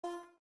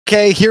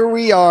Okay, here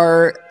we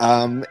are.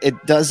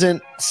 It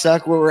doesn't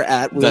suck where we're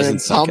at. We're in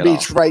Palm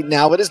Beach right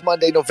now. It is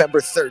Monday, November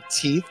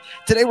 13th.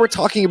 Today we're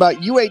talking about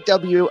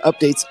UAW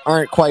updates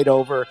aren't quite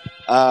over.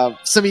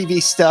 Some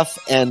EV stuff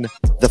and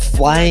the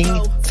flying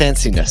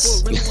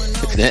fanciness.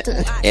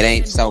 It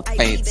ain't so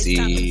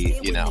fancy,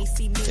 you know,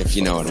 if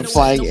you know what I'm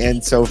flying saying.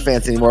 And so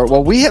fancy anymore.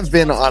 Well, we have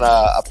been on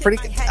a pretty,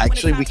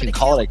 actually we can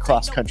call it a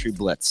cross-country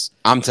blitz.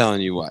 I'm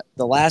telling you what. In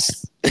the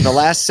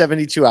last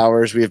 72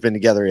 hours, we have been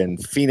together in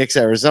Phoenix,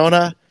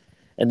 Arizona,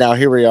 and now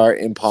here we are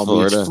in Palm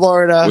Beach,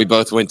 Florida. We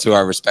both went to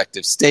our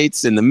respective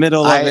states in the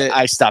middle of it.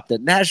 I stopped at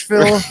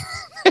Nashville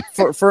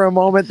for a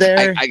moment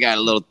there. I got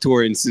a little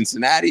tour in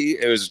Cincinnati.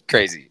 It was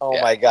crazy.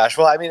 Oh, my gosh.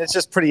 Well, I mean, it's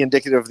just pretty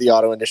indicative of the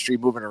auto industry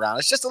moving around.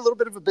 It's just a little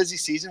bit of a busy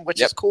season, which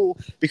is cool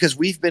because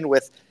we've been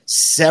with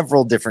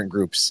several different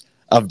groups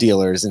of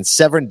dealers and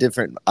seven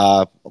different,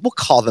 we'll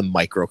call them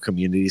micro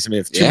communities. I mean,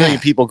 if 2 million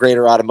people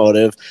greater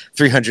automotive,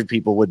 300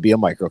 people would be a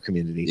micro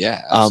community.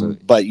 Yeah,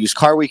 absolutely. But Used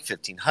Car Week,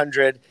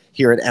 1,500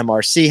 here at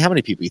MRC. How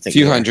many people you think?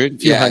 Few hundred.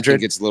 I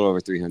think it's a little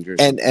over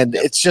 300. And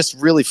it's just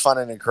really fun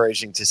and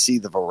encouraging to see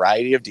the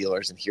variety of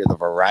dealers and hear the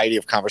variety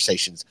of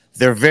conversations.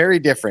 They're very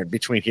different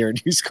between here and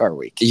Used Car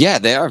Week. Yeah,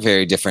 they are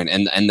very different.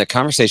 And the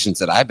conversations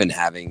that I've been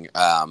having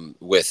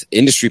with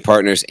industry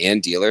partners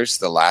and dealers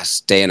the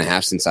last day and a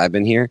half since I've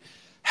been here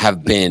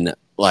have been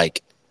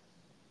like,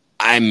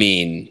 I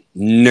mean,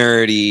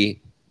 nerdy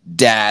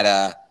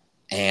data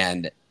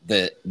and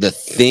the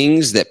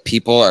things that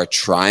people are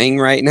trying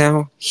right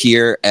now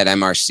here at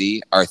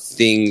MRC are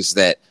things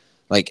that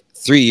like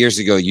 3 years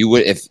ago,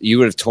 if you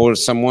would have told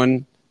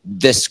someone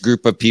this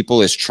group of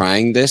people is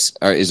trying this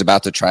or is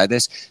about to try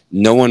this,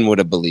 no one would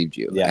have believed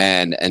you. Yeah.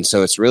 And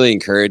so it's really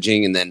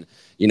encouraging. And then,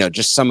 you know,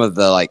 just some of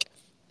the like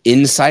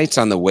insights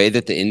on the way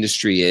that the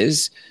industry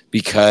is,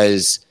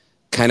 because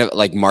kind of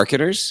like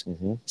marketers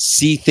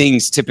see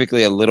things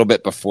typically a little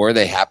bit before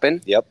they happen.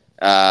 Yep.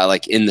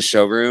 Like in the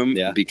showroom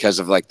because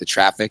of like the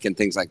traffic and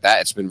things like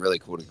that. It's been really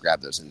cool to grab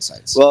those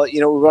insights. Well,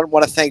 you know, we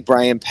want to thank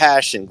Brian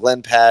Pash and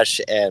Glenn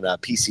Pash and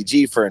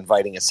PCG for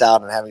inviting us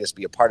out and having us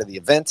be a part of the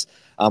event.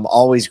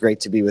 Always great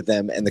to be with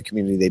them and the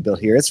community they built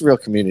here. It's a real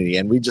community.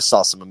 And we just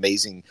saw some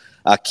amazing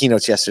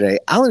keynotes yesterday.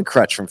 Alan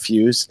Crutch from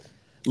Fuse,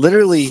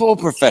 literally full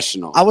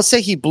professional. I would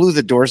say he blew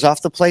the doors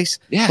off the place,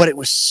 but it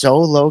was so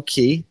low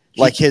key.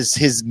 Like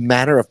his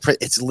manner of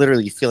it's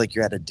literally, you feel like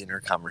you're at a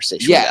dinner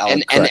conversation. Yeah,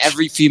 and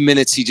every few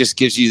minutes he just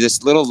gives you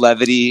this little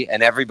levity,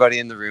 and everybody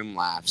in the room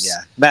laughs.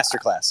 Yeah,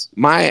 masterclass.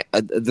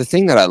 The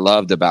thing that I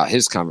loved about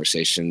his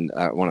conversation,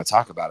 I want to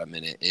talk about a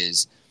minute,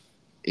 is,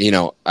 you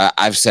know,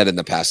 I've said in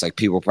the past, like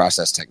people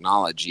process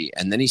technology,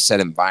 and then he said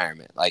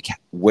environment, like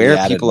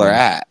where people are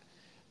at,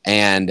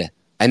 and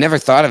I never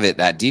thought of it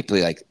that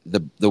deeply. Like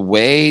the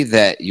way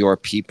that your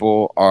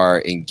people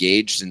are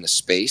engaged in the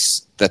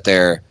space that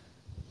they're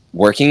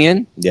working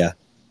in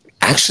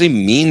actually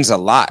means a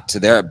lot to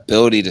their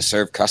ability to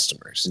serve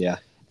customers. Yeah.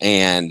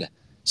 And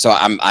so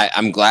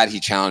I'm glad he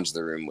challenged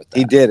the room with that.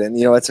 He did. And,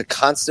 you know, it's a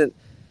constant,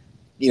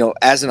 you know,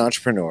 as an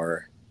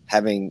entrepreneur,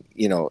 having,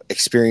 you know,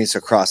 experience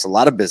across a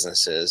lot of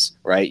businesses,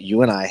 right?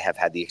 You and I have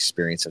had the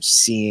experience of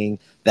seeing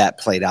that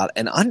played out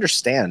and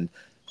understand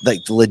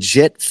like the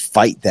legit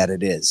fight that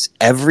it is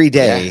every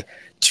day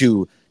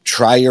to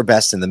try your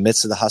best in the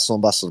midst of the hustle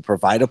and bustle to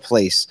provide a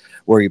place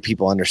where your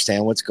people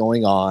understand what's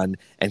going on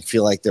and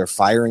feel like they're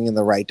firing in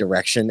the right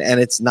direction. And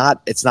it's not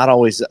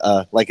always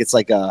like it's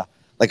like a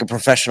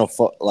professional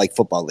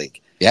football league.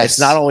 Yes. It's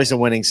not always a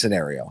winning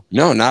scenario.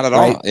 No, not at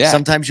all. Yeah.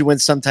 Sometimes you win,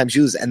 sometimes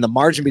you lose. And the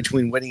margin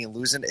between winning and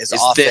losing is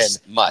often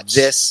this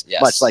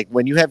much. Like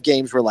when you have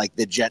games where like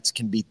the Jets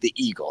can beat the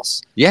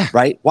Eagles. Yeah.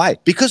 Right? Why?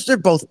 Because they're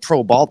both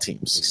pro ball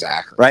teams.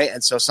 Exactly. Right?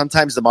 And so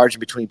sometimes the margin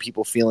between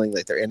people feeling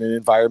like they're in an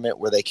environment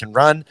where they can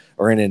run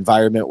or in an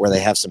environment where they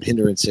have some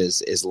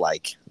hindrances is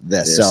like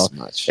this. So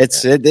much.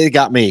 It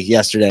got me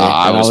yesterday. And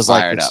I was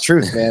like, it's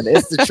truth, man.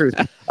 It's the truth.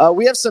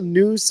 We have some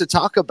news to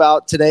talk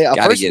about today.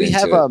 First,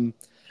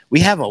 we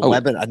have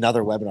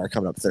another webinar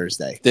coming up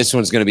Thursday. This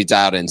one's going to be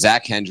dialed in.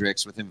 Zach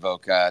Hendricks with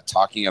Invoca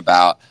talking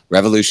about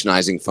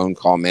revolutionizing phone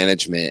call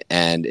management.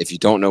 And if you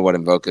don't know what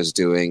Invoca is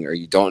doing or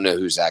you don't know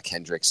who Zach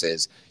Hendricks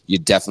is, you're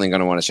definitely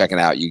going to want to check it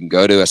out. You can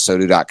go to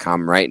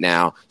asodu.com right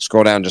now,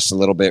 scroll down just a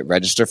little bit,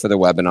 register for the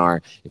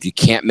webinar. If you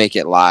can't make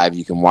it live,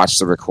 you can watch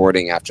the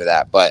recording after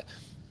that. But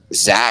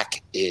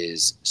Zach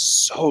is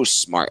so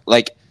smart.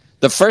 Like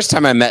the first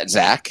time I met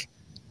Zach,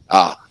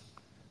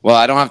 well,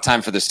 I don't have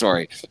time for the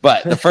story,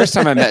 but the first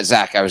time I met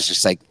Zach, I was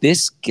just like,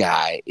 this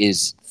guy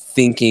is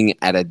thinking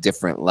at a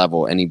different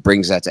level, and he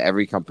brings that to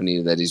every company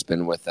that he's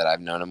been with that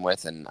I've known him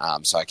with, and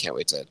so I can't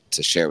wait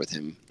to share with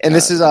him. And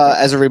this is,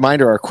 as a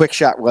reminder, our quick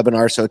shot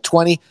webinar, so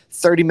 20,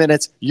 30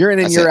 minutes, you're in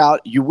and you're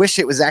out. You wish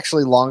it was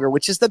actually longer,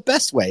 which is the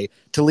best way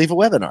to leave a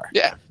webinar.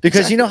 Yeah.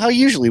 Because you know how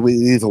usually we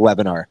leave a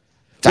webinar?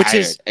 Tired,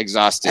 is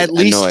exhausted, at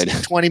least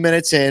annoyed. 20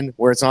 minutes in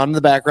where it's on in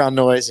the background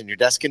noise and you're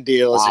desking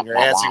deals and you're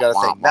answering other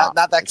things. Not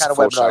that It's kind of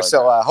full webinar.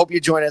 So hope you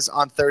join us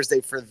on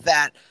Thursday for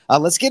that.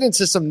 Let's get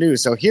into some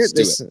news. So here,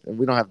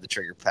 we don't have the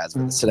trigger pads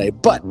with us today,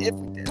 but if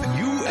we did,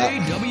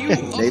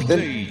 UAW Nathan,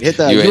 update. hit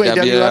the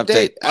UAW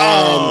update.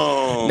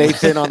 And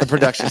Nathan on the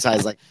production side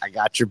is like, I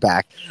got your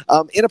back.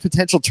 In a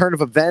potential turn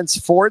of events,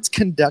 Ford's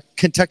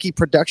Kentucky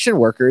production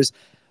workers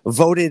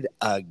voted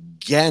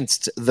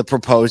against the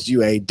proposed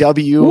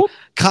UAW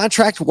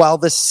contract, while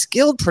the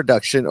skilled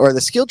production or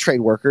the skilled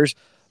trade workers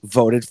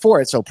voted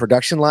for it. So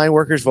production line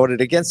workers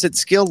voted against it.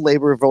 Skilled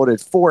labor voted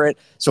for it.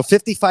 So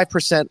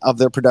 55% of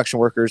their production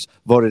workers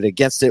voted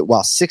against it,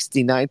 while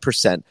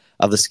 69%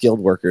 of the skilled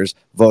workers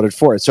voted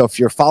for it. So if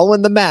you're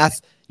following the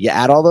math, you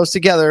add all those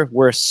together,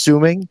 we're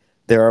assuming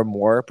there are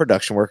more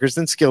production workers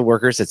than skilled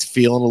workers. It's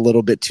feeling a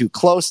little bit too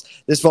close.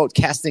 This vote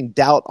casting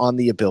doubt on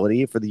the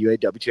ability for the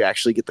UAW to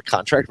actually get the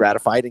contract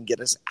ratified and get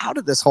us out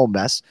of this whole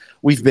mess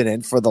we've been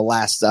in for the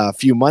last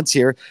few months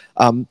here.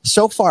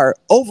 So far,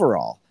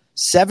 overall,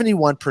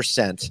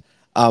 71%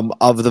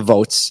 of the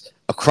votes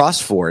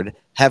across Ford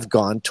have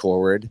gone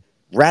toward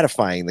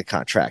ratifying the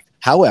contract.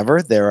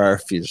 However,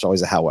 there's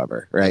always a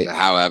however, right?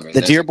 However,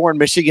 the Dearborn,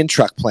 Michigan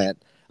truck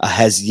plant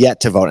has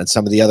yet to vote, and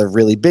some of the other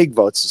really big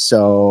votes.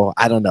 So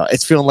I don't know.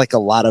 It's feeling like a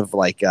lot of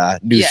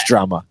news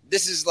drama.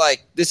 This is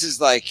like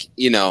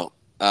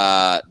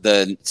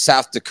the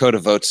South Dakota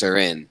votes are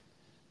in,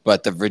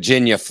 but the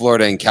Virginia,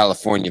 Florida, and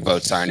California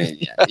votes aren't in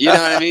yet. You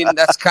know what I mean?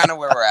 That's kind of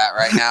where we're at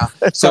right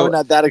now. So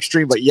not that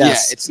extreme, but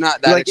yes, yeah, it's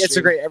not that extreme. It's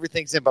a great,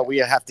 everything's in, but we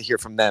have to hear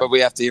from them.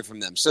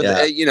 So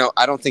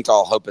I don't think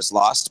all hope is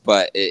lost,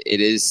 but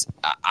it is.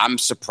 I'm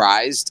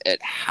surprised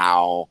at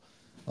how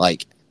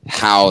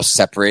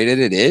separated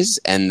it is,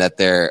 and that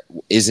there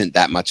isn't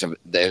that much of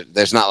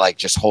there's not like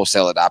just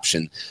wholesale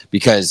adoption,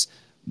 because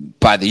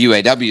by the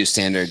UAW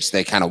standards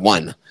they kind of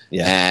won.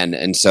 Yeah.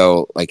 And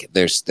so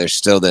there's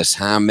still this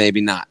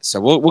maybe not. So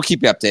we'll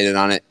keep you updated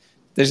on it.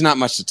 There's not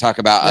much to talk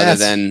about other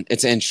than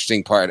it's an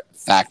interesting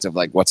fact of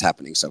what's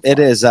happening so far. It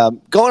is.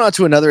 Going on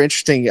to another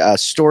interesting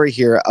story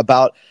here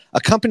about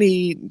a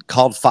company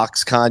called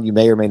Foxconn. You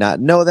may or may not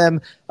know them.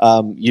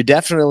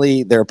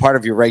 They're a part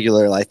of your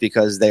regular life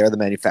because they are the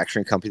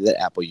manufacturing company that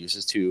Apple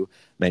uses to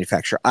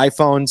manufacture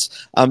iPhones.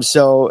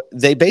 So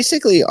they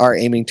basically are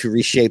aiming to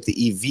reshape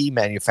the EV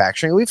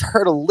manufacturing. We've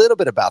heard a little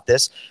bit about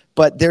this,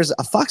 but there's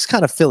a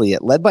Foxconn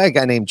affiliate led by a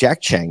guy named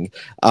Jack Cheng,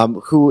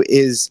 who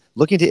is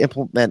looking to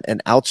implement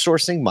an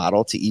outsourcing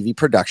model to EV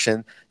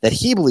production that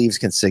he believes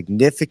can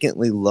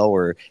significantly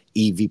lower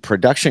EV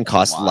production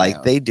costs,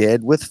 like they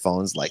did with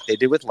phones, like they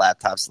did with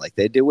laptops, like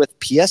they did with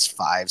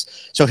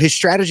PS5s. So his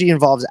strategy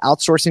involves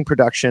outsourcing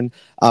production,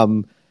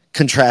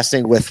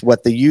 contrasting with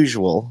what the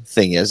usual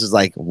thing is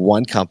like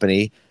one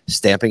company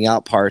stamping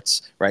out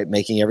parts, right,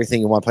 making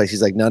everything in one place.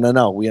 He's like,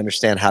 no, we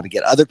understand how to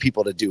get other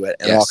people to do it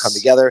and all come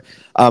together.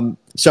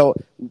 So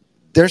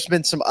there's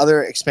been some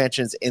other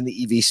expansions in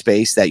the EV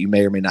space that you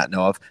may or may not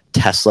know of.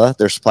 Tesla,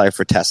 their supplier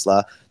for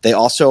Tesla. They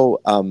also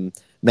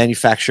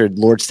manufactured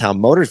Lordstown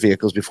Motors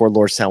vehicles before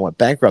Lordstown went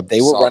bankrupt. They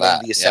were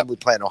running the assembly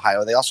plant in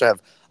Ohio. They also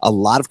have a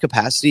lot of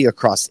capacity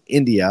across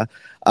India,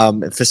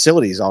 and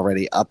facilities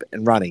already up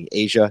and running.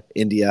 Asia,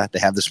 India, they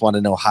have this one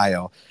in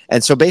Ohio.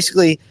 And so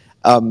basically,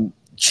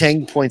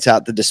 Cheng points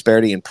out the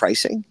disparity in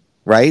pricing,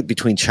 right,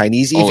 between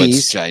Chinese EVs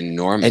it's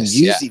ginormous, and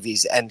used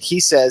EVs. And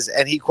he says,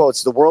 and he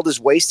quotes, "The world is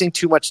wasting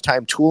too much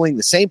time tooling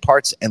the same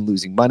parts and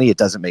losing money. It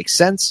doesn't make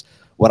sense.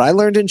 What I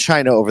learned in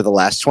China over the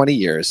last 20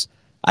 years,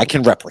 I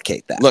can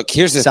replicate that." Look,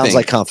 here's the thing. Sounds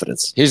like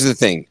confidence. Here's the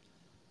thing.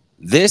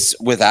 This,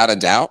 without a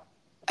doubt,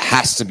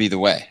 has to be the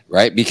way,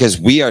 right? Because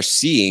we are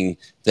seeing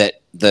that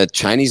the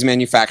Chinese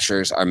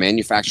manufacturers are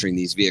manufacturing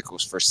these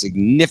vehicles for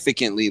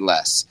significantly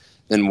less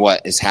than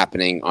what is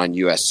happening on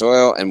U.S.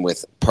 soil. And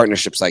with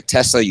partnerships like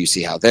Tesla, you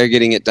see how they're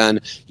getting it done.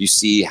 You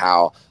see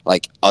how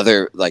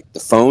the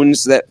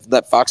phones that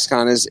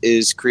Foxconn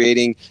is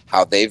creating,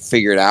 how they've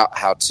figured out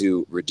how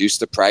to reduce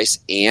the price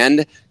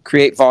and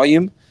create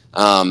volume.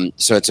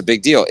 So it's a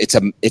big deal.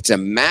 It's a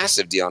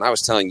massive deal. And I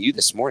was telling you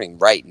this morning,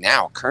 right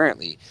now,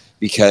 currently,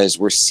 because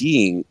we're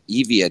seeing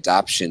EV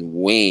adoption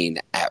wane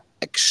at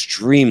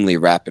extremely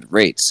rapid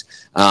rates.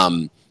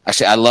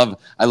 Actually, I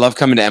love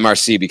coming to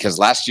MRC because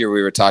last year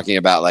we were talking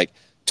about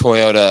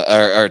Toyota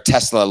or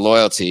Tesla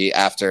loyalty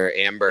after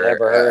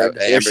Amber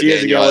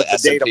Daniel at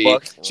S&P.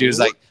 She was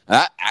like,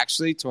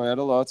 actually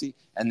Toyota loyalty.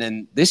 And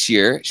then this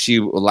year,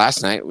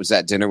 last night was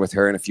at dinner with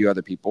her and a few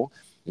other people.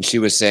 And she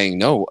was saying,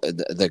 no,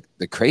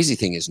 the crazy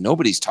thing is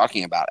nobody's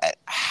talking about at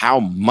how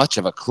much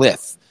of a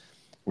cliff.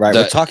 Right,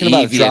 we're talking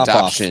about EV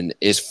adoption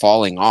is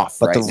falling off,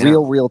 but the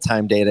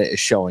real-time data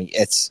is showing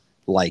it's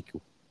way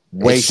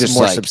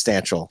more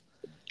substantial,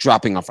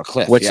 dropping off a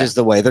cliff. Which is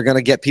the way they're going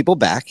to get people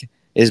back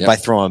is by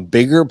throwing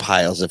bigger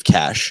piles of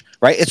cash.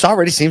 Right, it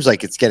already seems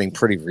like it's getting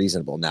pretty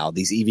reasonable now.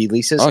 These EV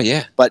leases. Oh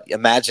yeah, but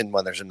imagine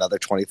when there's another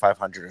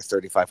 2,500 or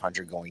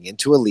 3,500 going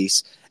into a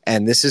lease,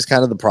 and this is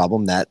kind of the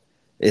problem that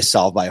is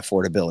solved by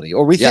affordability,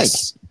 or we think.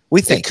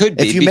 We think it could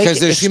be if you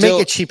because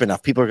make it cheap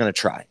enough, people are going to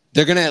try.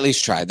 They're going to at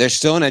least try. There's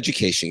still an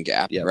education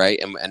gap,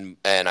 right?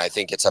 And I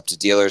think it's up to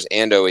dealers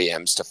and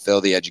OEMs to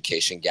fill the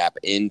education gap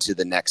into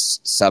the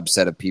next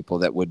subset of people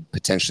that would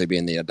potentially be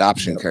in the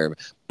adoption curve.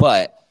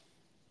 But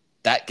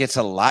that gets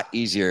a lot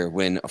easier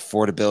when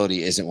affordability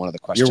isn't one of the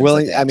questions. We're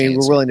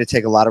willing to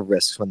take a lot of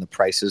risks when the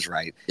price is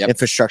right.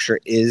 Infrastructure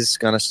is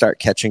going to start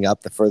catching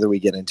up the further we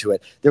get into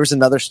it. There was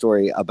another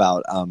story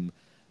about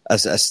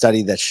a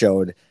study that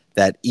showed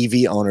that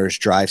EV owners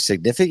drive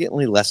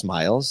significantly less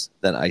miles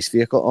than ICE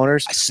vehicle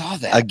owners. I saw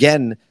that.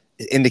 Again,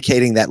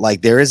 indicating that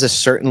like there is a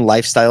certain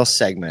lifestyle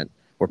segment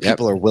where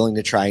people are willing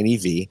to try an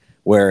EV,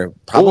 where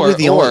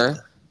probably or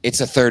it's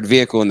a third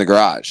vehicle in the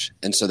garage,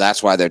 and so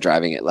that's why they're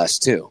driving it less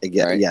too.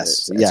 Right?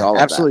 Yes,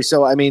 absolutely.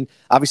 So, I mean,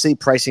 obviously,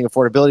 pricing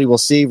affordability. We'll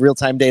see.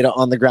 Real-time data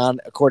on the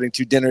ground, according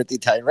to dinner at the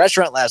Italian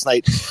restaurant last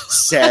night,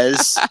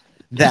 says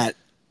that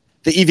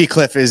the EV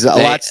cliff is a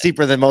lot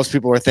steeper than most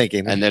people were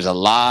thinking, and there's a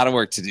lot of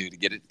work to do to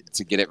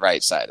get it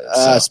right-sided.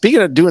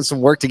 Speaking of doing some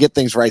work to get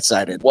things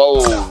right-sided,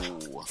 whoa.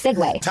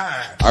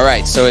 Segue. All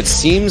right, so it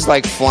seems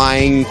like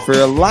flying for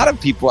a lot of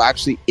people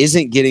actually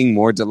isn't getting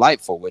more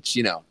delightful, which,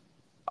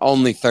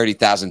 only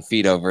 30,000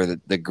 feet over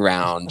the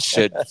ground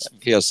should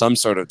feel some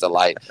sort of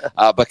delight.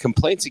 But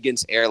complaints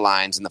against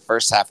airlines in the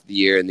first half of the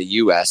year in the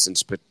U.S.,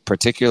 and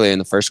particularly in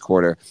the first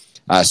quarter,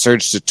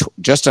 surged to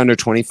just under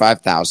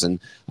 25,000,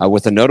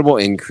 with a notable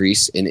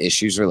increase in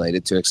issues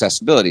related to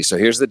accessibility. So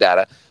here's the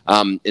data.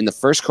 In the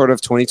first quarter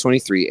of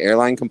 2023,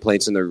 airline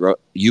complaints in the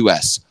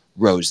U.S.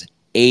 rose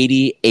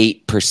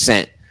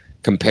 88%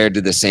 compared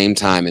to the same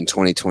time in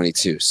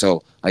 2022.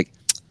 So,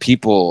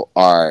 people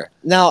are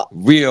now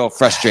real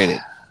frustrated.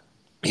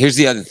 Here's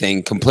the other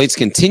thing. Complaints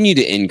continue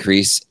to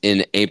increase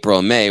in April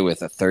and May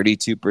with a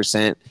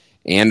 32%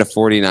 and a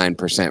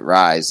 49%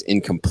 rise in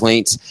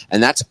complaints.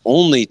 And that's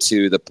only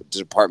to the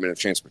Department of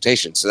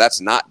Transportation. So that's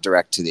not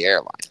direct to the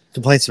airline.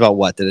 Complaints about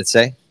what did it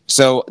say?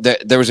 So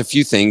there was a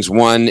few things.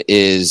 One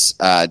is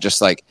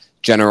just like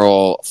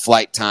general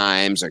flight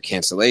times or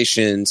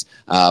cancellations.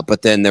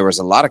 But then there was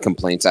a lot of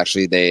complaints.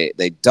 Actually,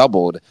 they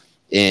doubled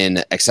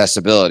in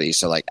accessibility.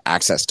 So like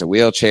access to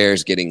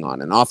wheelchairs, getting on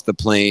and off the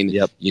plane,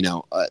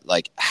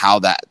 like how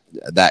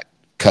that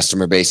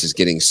customer base is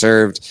getting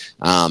served.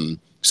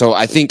 So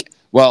I think,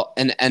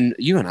 and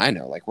you and I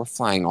know, like we're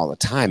flying all the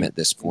time at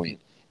this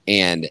point,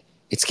 and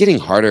it's getting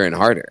harder and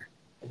harder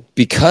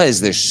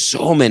because there's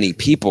so many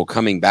people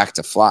coming back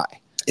to fly.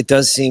 It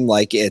does seem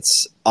like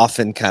it's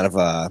often kind of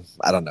a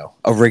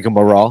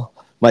rigmarole.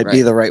 Might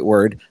be the right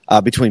word,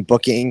 between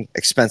booking,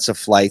 expensive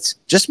flights,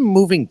 just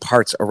moving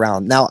parts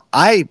around. Now,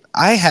 I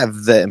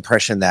have the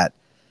impression that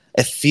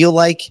I feel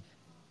like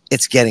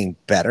it's getting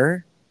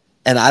better,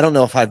 and I don't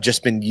know if I've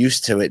just been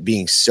used to it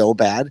being so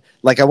bad.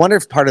 Like, I wonder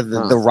if part of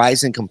the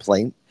rise in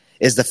complaint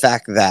is the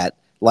fact that,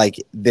 like,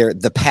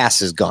 the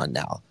pass is gone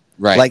now.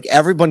 Right. Like,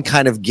 everyone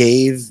kind of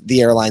gave the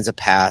airlines a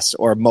pass,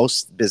 or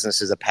most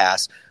businesses a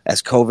pass,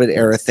 as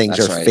COVID-era things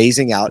are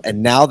phasing out.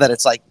 And now that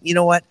it's like, you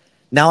know what?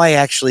 Now I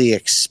actually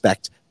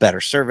expect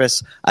better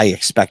service. I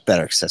expect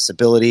better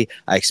accessibility.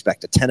 I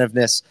expect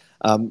attentiveness.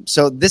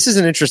 So this is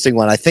an interesting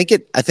one. I think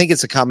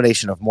it's a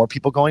combination of more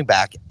people going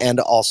back and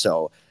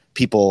also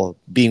people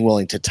being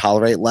willing to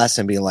tolerate less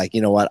and being like,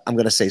 you know what, I'm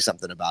going to say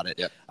something about it.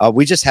 Yep.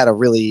 We just had a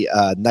really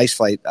nice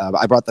flight.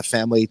 I brought the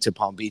family to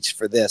Palm Beach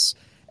for this.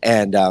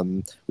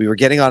 And we were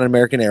getting on an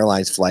American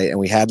Airlines flight, and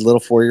we had little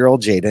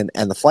 4-year-old Jaden,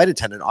 and the flight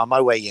attendant on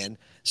my way in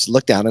just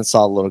looked down and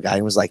saw a little guy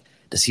and was like,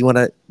 does he want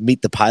to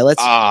meet the pilots?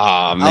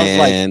 Oh, man. I was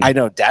like, I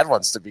know Dad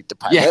wants to meet the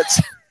pilots.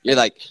 Yeah. You're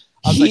like,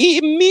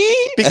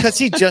 me? Because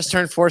he just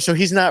turned 4, so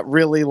he's not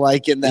really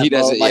like in that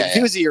mode. Like,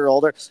 he was a year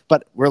older,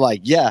 but we're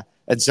like, yeah.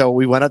 And so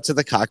we went up to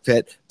the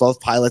cockpit.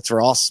 Both pilots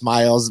were all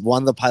smiles.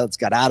 One of the pilots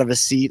got out of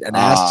his seat and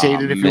asked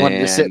Jaden if he wanted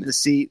to sit in the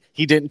seat.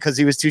 He didn't because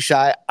he was too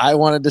shy. I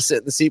wanted to sit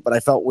in the seat, but I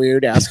felt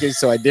weird asking,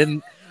 so I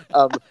didn't.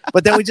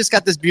 But then we just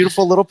got this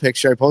beautiful little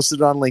picture. I posted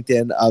it on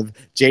LinkedIn of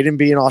Jaden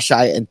being all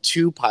shy and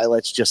 2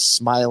 pilots just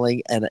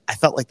smiling. And I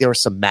felt like there was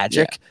some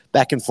magic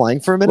back in flying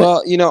for a minute.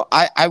 Well,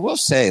 I will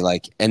say,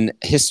 like, and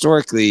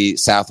historically,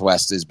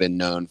 Southwest has been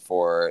known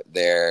for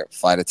their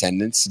flight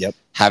attendants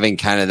having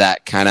kind of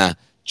that kind of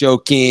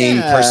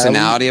joking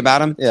personality about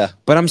them. Yeah.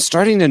 But I'm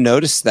starting to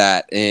notice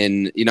that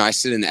I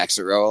sit in the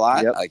exit row a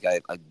lot. Like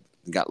I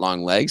got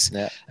long legs,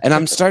 and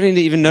I'm starting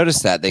to even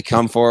notice that they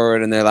come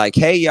forward and they're like,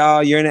 hey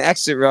y'all, you're in an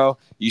exit row,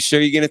 you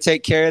sure you're gonna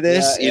take care of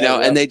this?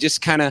 And they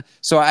just kind of,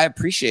 so I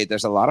appreciate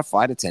there's a lot of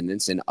flight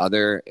attendants in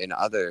other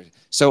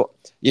so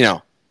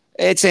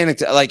it's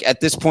anecdotal. Like at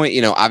this point,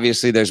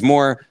 obviously there's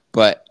more,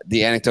 but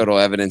the anecdotal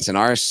evidence in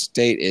our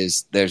state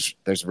is there's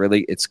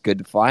really, it's good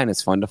to fly and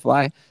it's fun to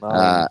fly.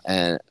 But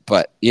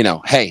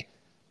hey,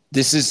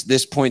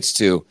 this points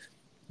to,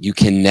 you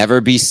can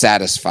never be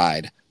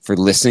satisfied for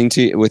listening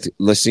to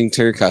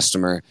your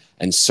customer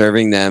and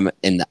serving them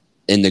in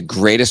the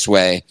greatest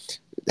way,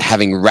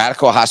 having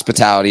radical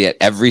hospitality at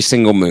every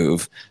single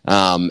move,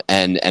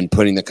 and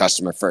putting the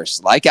customer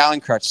first. Like Alan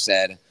Crutch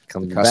said,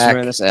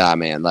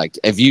 man, like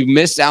if you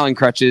missed Alan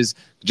Crutch's,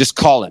 just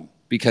call him.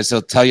 because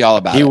he'll tell you all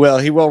about He it. will.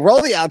 He will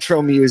roll the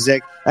outro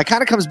music. That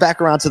kind of comes back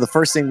around to the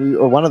first thing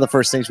one of the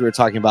first things we were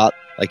talking about,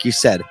 like you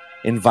said,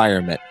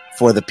 environment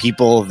for the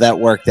people that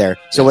work there.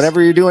 So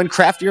whatever you're doing,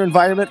 craft your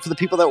environment for the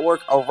people that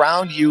work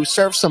around you.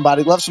 Serve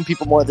somebody. Love some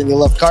people more than you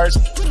love cars.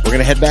 We're going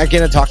to head back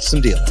in and talk to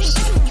some dealers.